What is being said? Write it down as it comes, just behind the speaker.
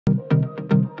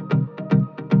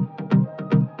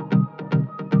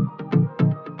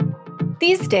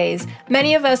These days,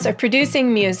 many of us are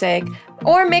producing music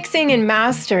or mixing and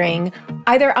mastering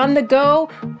either on the go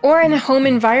or in a home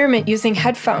environment using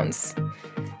headphones.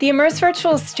 The Immerse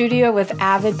Virtual Studio with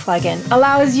Avid plugin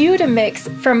allows you to mix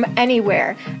from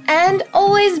anywhere and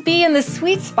always be in the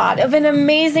sweet spot of an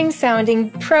amazing sounding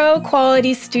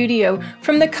pro-quality studio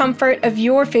from the comfort of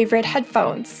your favorite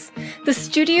headphones. The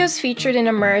studios featured in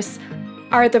Immerse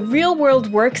are the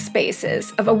real-world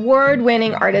workspaces of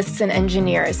award-winning artists and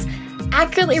engineers,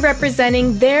 accurately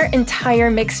representing their entire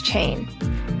mix chain.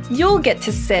 You'll get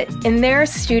to sit in their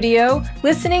studio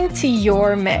listening to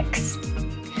your mix.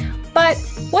 But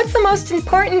what's the most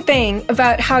important thing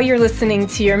about how you're listening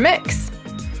to your mix?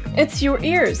 It's your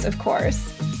ears, of course.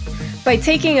 By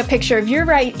taking a picture of your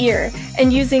right ear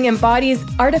and using Embodi's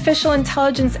artificial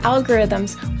intelligence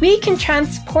algorithms, we can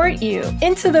transport you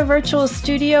into the virtual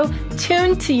studio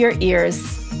tuned to your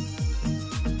ears.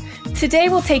 Today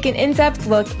we'll take an in-depth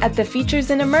look at the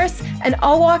features in Immerse, and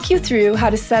I'll walk you through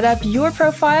how to set up your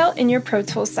profile in your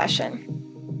ProTools session.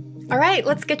 All right,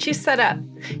 let's get you set up.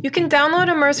 You can download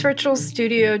Immerse Virtual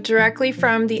Studio directly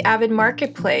from the Avid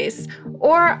Marketplace,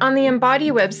 or on the Embody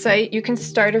website, you can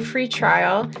start a free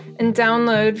trial and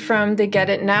download from the Get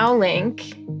It Now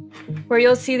link, where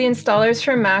you'll see the installers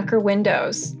for Mac or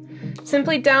Windows.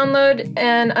 Simply download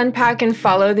and unpack and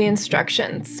follow the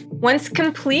instructions. Once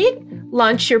complete,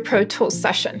 launch your ProTools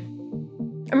session.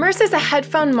 Immerse is a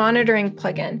headphone monitoring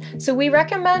plugin, so we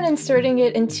recommend inserting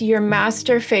it into your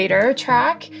master fader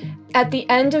track at the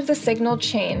end of the signal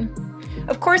chain.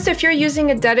 Of course, if you're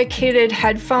using a dedicated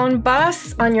headphone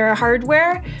bus on your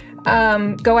hardware,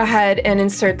 go ahead and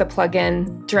insert the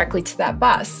plugin directly to that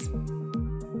bus.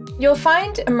 You'll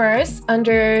find Immerse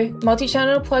under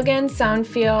Multi-Channel Plugins, Sound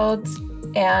Fields,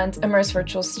 and Immerse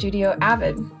Virtual Studio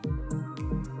Avid.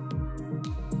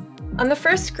 On the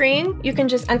first screen, you can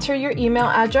just enter your email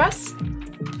address,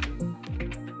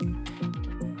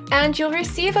 and you'll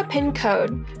receive a PIN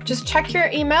code. Just check your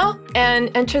email and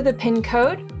enter the PIN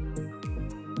code.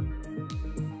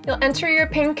 You'll enter your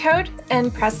PIN code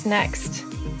and press Next.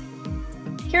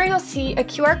 Here you'll see a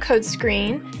QR code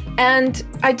screen, and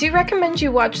I do recommend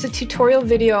you watch the tutorial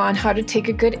video on how to take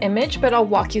a good image, but I'll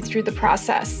walk you through the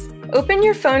process. Open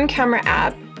your phone camera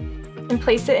app and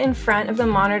place it in front of the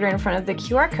monitor in front of the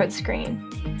QR code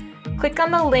screen. Click on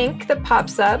the link that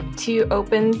pops up to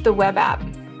open the web app.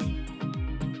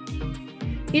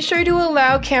 Be sure to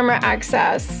allow camera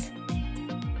access.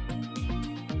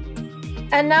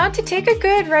 And now to take a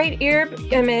good right ear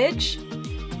image,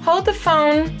 hold the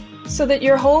phone so that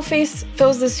your whole face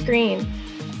fills the screen.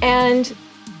 And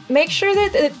make sure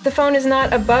that the phone is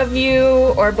not above you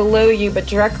or below you, but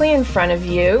directly in front of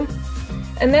you.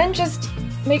 And then just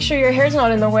make sure your hair's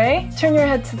not in the way. Turn your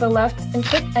head to the left and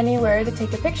click anywhere to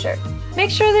take a picture. Make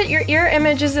sure that your ear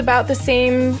image is about the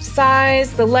same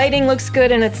size, the lighting looks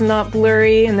good and it's not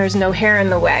blurry, and there's no hair in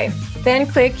the way. Then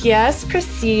click Yes,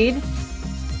 Proceed.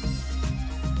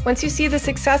 Once you see the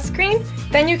success screen,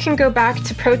 then you can go back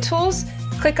to ProTools,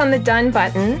 click on the Done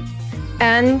button,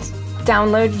 and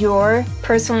download your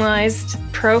personalized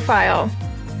profile.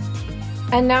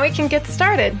 And now we can get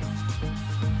started.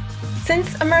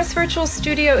 Since Immerse Virtual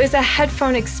Studio is a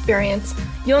headphone experience,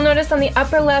 you'll notice on the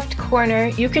upper left corner,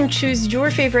 you can choose your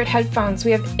favorite headphones.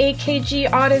 We have AKG,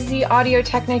 Audison,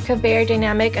 Audio-Technica,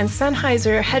 Beyerdynamic, and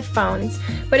Sennheiser headphones.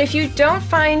 But if you don't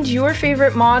find your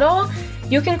favorite model,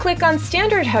 you can click on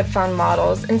standard headphone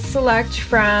models and select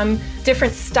from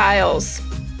different styles.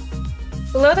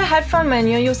 Below the headphone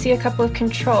menu, you'll see a couple of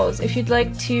controls. If you'd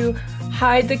like to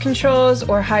hide the controls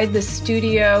or hide the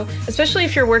studio, especially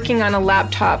if you're working on a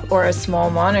laptop or a small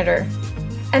monitor.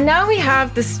 And now we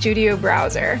have the studio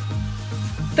browser.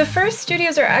 The first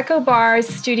studios are Echo Bar,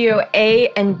 Studio A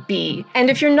and B. And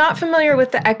if you're not familiar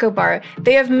with the Echo Bar,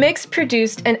 they have mixed,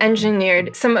 produced, and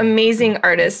engineered some amazing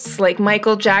artists like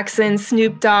Michael Jackson,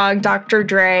 Snoop Dogg, Dr.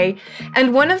 Dre.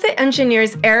 And one of the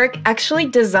engineers, Eric, actually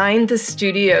designed the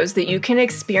studios that you can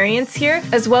experience here,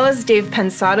 as well as Dave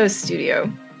Pensato's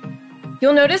studio.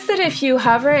 You'll notice that if you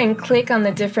hover and click on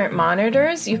the different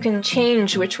monitors, you can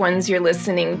change which ones you're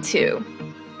listening to.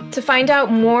 To find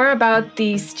out more about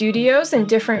the studios and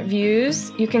different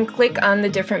views, you can click on the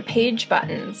different page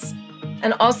buttons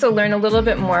and also learn a little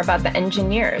bit more about the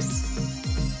engineers.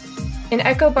 In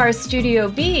Echo Bar Studio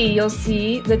B, you'll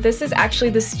see that this is actually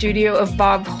the studio of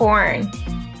Bob Horn.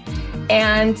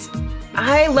 And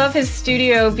I love his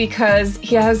studio because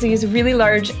he has these really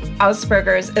large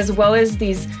Augsburgers as well as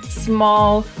these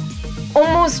small,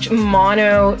 almost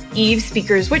mono Eve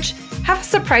speakers, which have a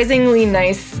surprisingly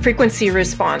nice frequency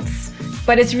response.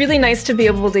 But it's really nice to be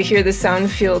able to hear the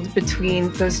sound field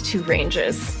between those two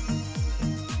ranges.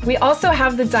 We also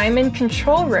have the Diamond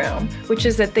Control Room, which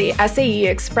is at the SAE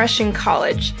Expression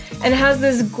College, and has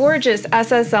this gorgeous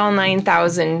SSL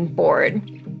 9000 board.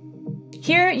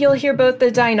 Here you'll hear both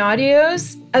the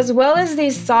Dynaudios as well as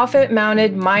these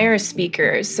soffit-mounted Meyer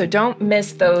speakers, so don't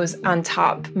miss those on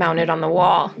top, mounted on the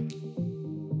wall.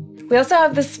 We also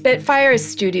have the Spitfire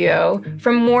Studio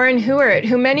from Warren Huart,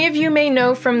 who many of you may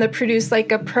know from the Produce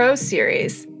Like a Pro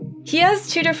series. He has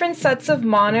two different sets of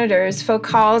monitors,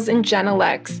 Focals and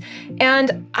Genelecs,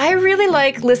 and I really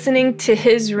like listening to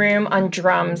his room on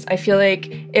drums. I feel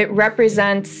like it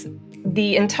represents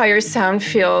the entire sound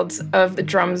field of the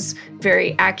drums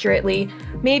very accurately.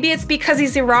 Maybe it's because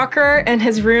he's a rocker and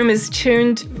his room is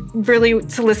tuned really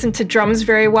to listen to drums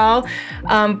very well,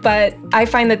 but I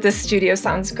find that this studio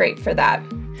sounds great for that.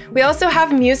 We also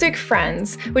have Music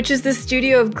Friends, which is the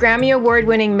studio of Grammy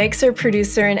Award-winning mixer,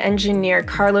 producer, and engineer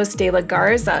Carlos de la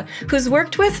Garza, who's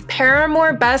worked with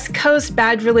Paramore, Best Coast,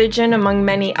 Bad Religion, among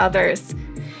many others.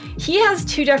 He has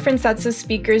two different sets of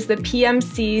speakers, the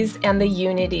PMCs and the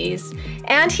Unities,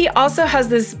 and he also has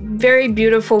this very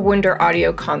beautiful Wunder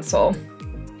audio console.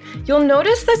 You'll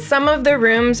notice that some of the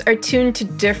rooms are tuned to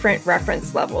different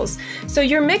reference levels, so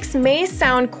your mix may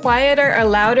sound quieter or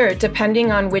louder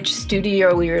depending on which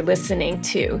studio you're listening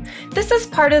to. This is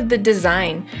part of the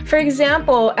design. For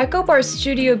example, Echo Bar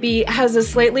Studio B has a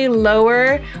slightly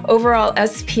lower overall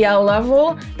SPL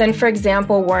level than, for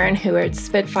example, Warren Huart's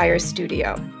Spitfire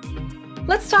Studio.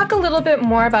 Let's talk a little bit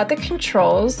more about the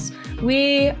controls.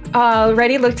 We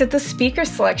already looked at the speaker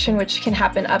selection, which can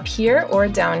happen up here or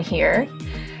down here.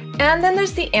 And then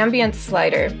there's the ambience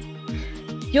slider.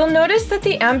 You'll notice that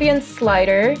the ambience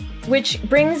slider, which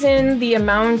brings in the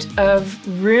amount of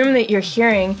room that you're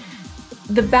hearing,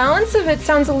 the balance of it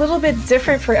sounds a little bit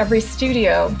different for every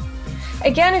studio.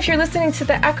 Again, if you're listening to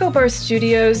the Echo Bar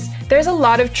Studios, there's a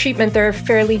lot of treatment. They're a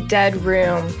fairly dead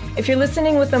room. If you're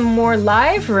listening with a more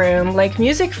live room, like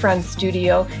Music Friends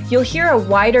Studio, you'll hear a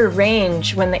wider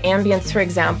range. When the ambience, for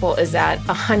example, is at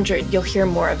 100, you'll hear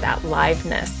more of that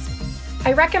liveness.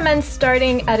 I recommend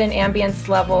starting at an ambience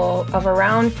level of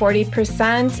around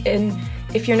 40%, and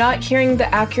if you're not hearing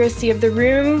the accuracy of the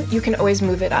room, you can always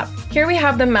move it up. Here we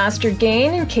have the master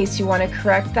gain in case you want to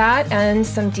correct that, and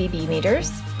some dB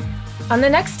meters. On the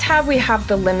next tab, we have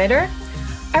the limiter.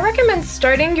 I recommend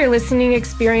starting your listening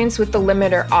experience with the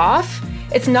limiter off.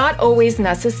 It's not always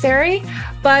necessary,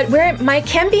 but where it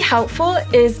can be helpful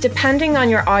is depending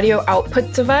on your audio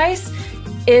output device.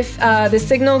 If the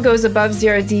signal goes above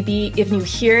 0 dB, if you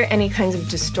hear any kinds of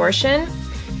distortion,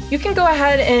 you can go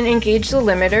ahead and engage the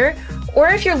limiter. Or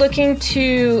if you're looking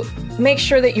to make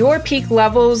sure that your peak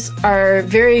levels are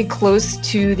very close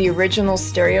to the original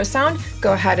stereo sound,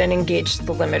 go ahead and engage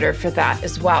the limiter for that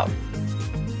as well.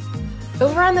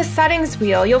 Over on the settings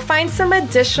wheel, you'll find some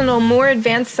additional, more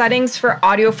advanced settings for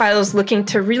audiophiles looking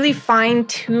to really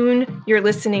fine-tune your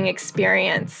listening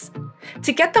experience.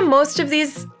 To get the most of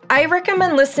these, I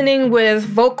recommend listening with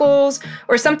vocals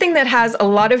or something that has a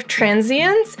lot of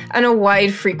transients and a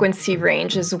wide frequency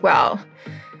range as well.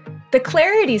 The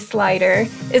clarity slider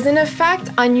is an effect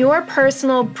on your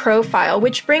personal profile,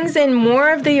 which brings in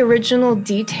more of the original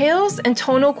details and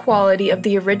tonal quality of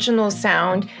the original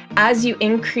sound as you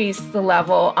increase the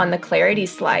level on the clarity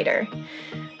slider.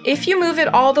 If you move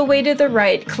it all the way to the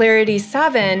right, clarity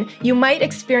 7, you might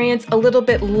experience a little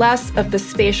bit less of the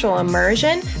spatial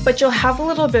immersion, but you'll have a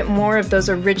little bit more of those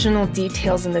original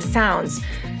details in the sounds.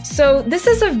 So this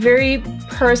is a very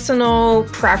personal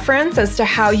preference as to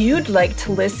how you'd like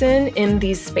to listen in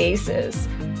these spaces.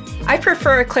 I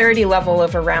prefer a clarity level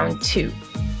of around 2.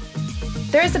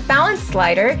 There is a balance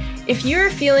slider. If you're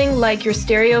feeling like your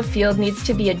stereo field needs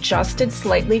to be adjusted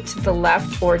slightly to the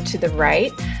left or to the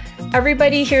right,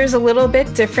 everybody hears a little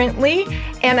bit differently,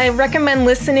 and I recommend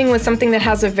listening with something that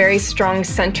has a very strong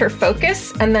center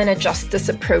focus and then adjust this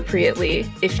appropriately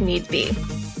if need be.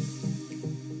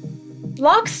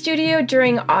 Lock Studio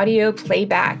during audio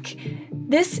playback.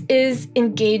 This is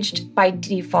engaged by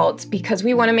default because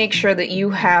we want to make sure that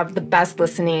you have the best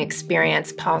listening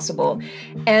experience possible.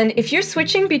 And if you're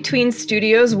switching between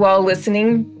studios while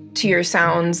listening to your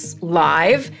sounds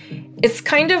live, it's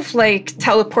kind of like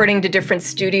teleporting to different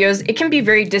studios. It can be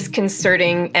very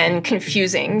disconcerting and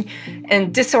confusing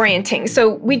and disorienting.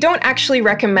 So we don't actually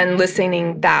recommend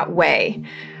listening that way.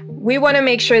 We want to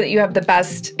make sure that you have the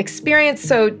best experience.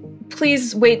 So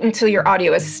please wait until your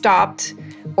audio is stopped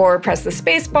or press the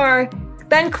space bar,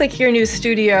 then click your new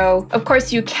studio. Of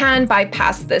course, you can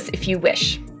bypass this if you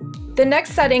wish. The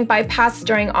next setting, bypass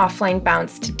during offline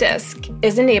bounce to disk,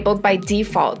 is enabled by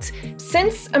default.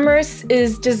 Since Immerse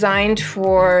is designed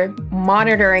for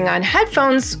monitoring on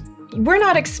headphones, we're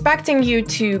not expecting you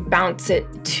to bounce it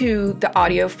to the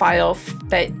audio file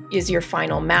that is your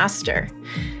final master.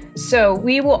 So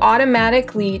we will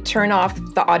automatically turn off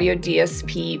the audio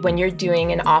DSP when you're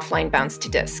doing an offline bounce to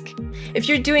disk. If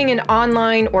you're doing an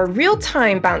online or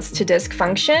real-time bounce to disk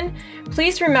function,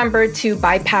 please remember to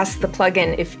bypass the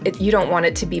plugin if you don't want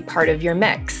it to be part of your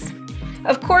mix.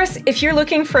 Of course, if you're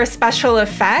looking for a special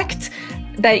effect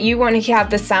that you want to have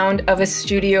the sound of a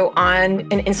studio on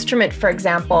an instrument, for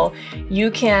example, you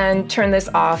can turn this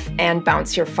off and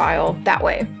bounce your file that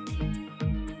way.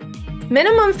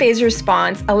 Minimum phase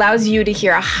response allows you to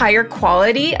hear a higher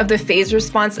quality of the phase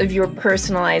response of your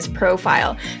personalized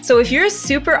profile. So if you're a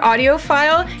super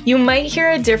audiophile, you might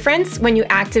hear a difference when you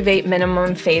activate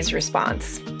minimum phase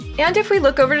response. And if we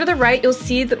look over to the right, you'll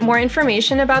see more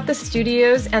information about the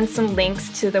studios and some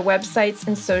links to the websites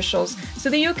and socials so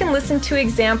that you can listen to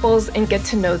examples and get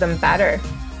to know them better.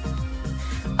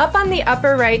 Up on the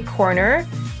upper right corner,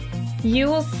 you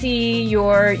will see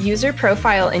your user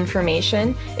profile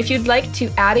information. If you'd like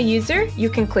to add a user, you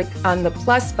can click on the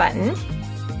plus button.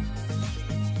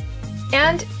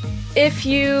 And if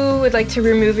you would like to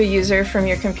remove a user from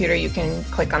your computer, you can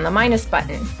click on the minus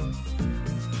button.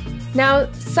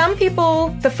 Now, some people,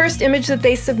 the first image that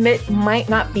they submit might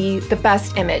not be the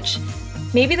best image.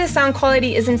 Maybe the sound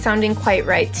quality isn't sounding quite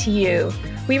right to you.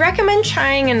 We recommend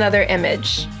trying another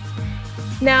image.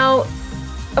 Now,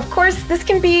 of course, this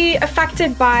can be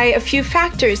affected by a few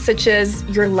factors such as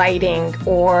your lighting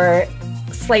or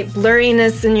slight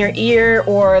blurriness in your ear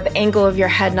or the angle of your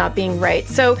head not being right.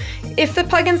 So if the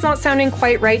plugin's not sounding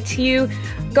quite right to you,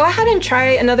 go ahead and try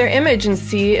another image and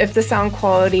see if the sound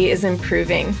quality is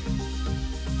improving.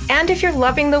 And if you're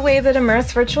loving the way that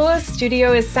Immerse Virtual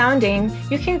Studio is sounding,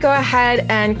 you can go ahead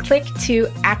and click to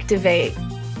activate.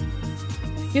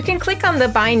 You can click on the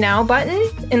Buy Now button,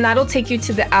 and that'll take you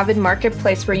to the Avid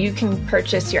marketplace where you can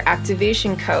purchase your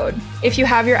activation code. If you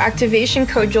have your activation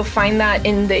code, you'll find that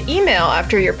in the email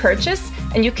after your purchase,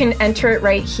 and you can enter it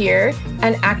right here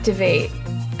and activate.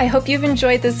 I hope you've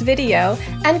enjoyed this video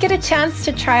and get a chance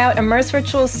to try out Immerse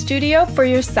Virtual Studio for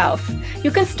yourself. You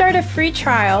can start a free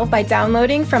trial by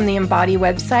downloading from the Embody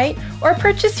website or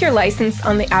purchase your license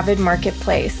on the Avid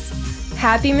marketplace.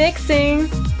 Happy mixing!